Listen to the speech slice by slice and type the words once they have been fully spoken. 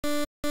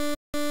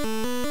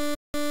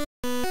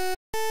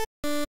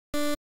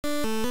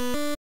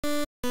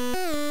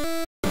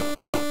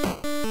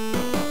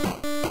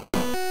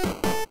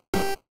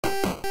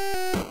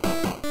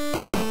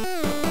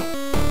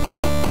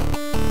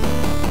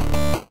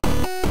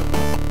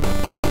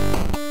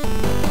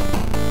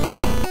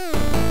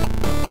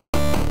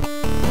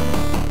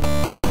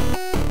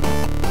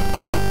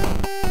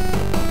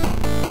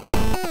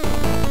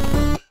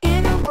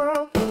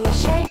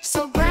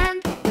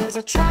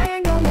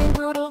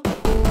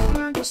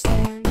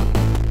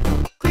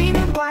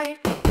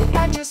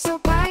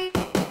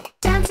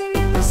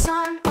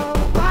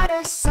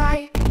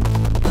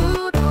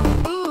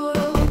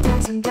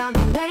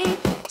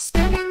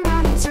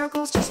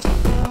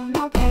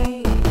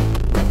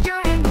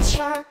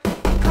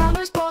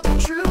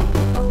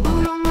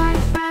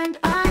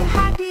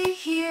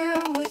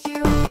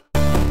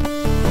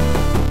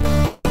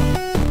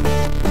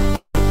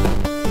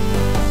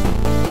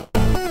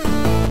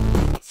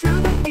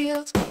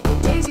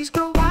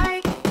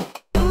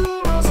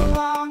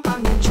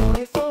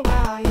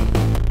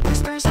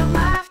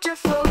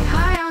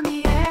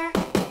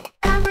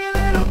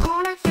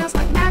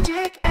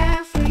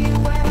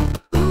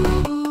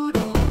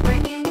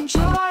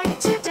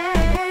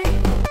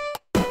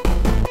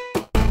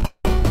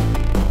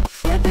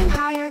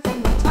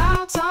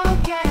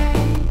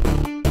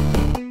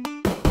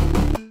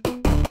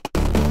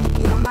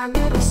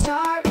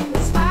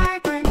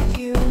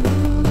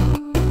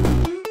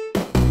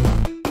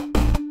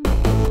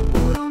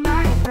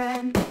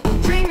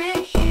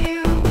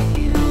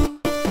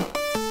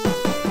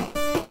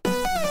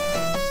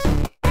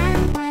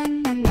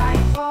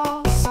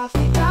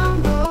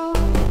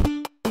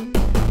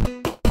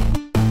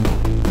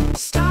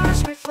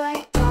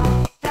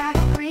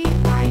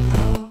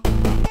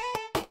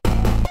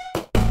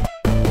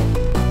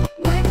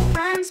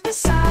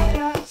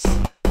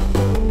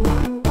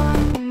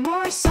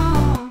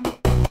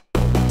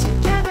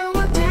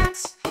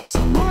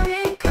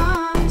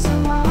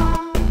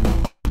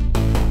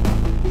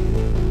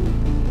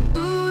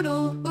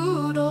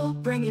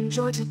bringing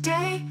joy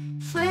today,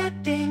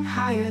 flipping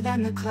higher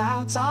than the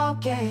clouds all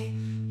gay.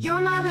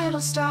 You're my little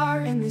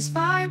star in this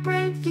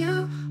vibrant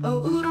view.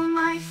 Oh, Oodle,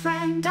 my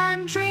friend,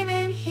 I'm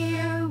dreaming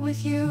here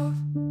with you.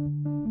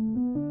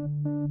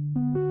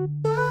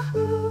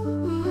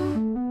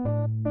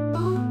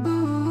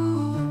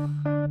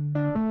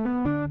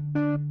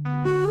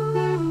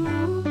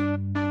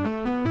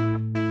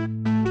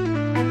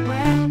 And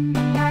when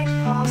the night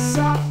falls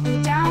softly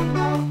down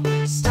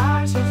low,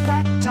 stars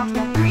reflect off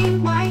that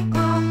green-white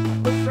glow.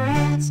 With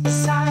friends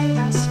beside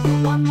us for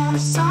one more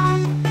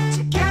song,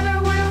 together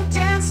we'll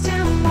dance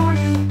till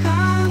morning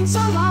comes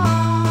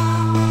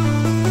along.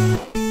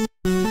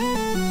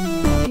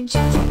 In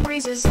gentle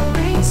breezes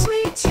bring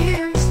sweet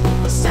tears,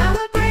 we'll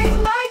celebrate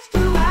life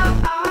throughout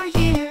our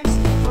years.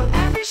 For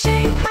every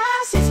shape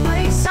has its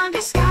place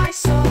under sky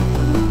so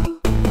blue.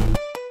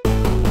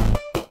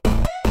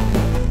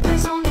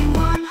 There's only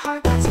one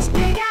heart that's as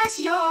big as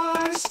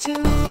yours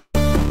too.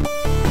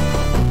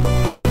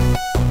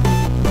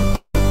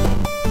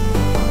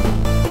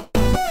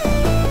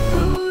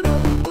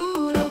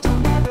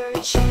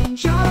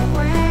 Change your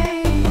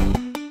way.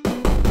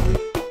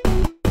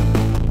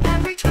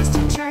 Every twist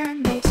and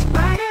turn makes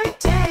brighter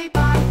day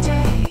by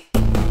day.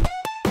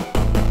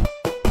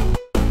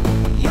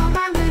 You're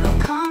my little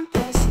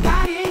compass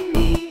guiding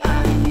me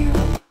anew.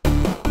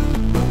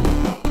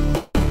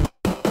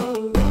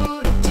 Oh,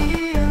 Oodle,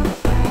 dear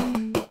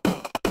friend.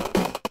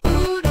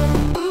 Oodle,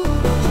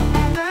 Oodle, don't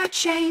ever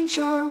change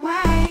your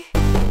way.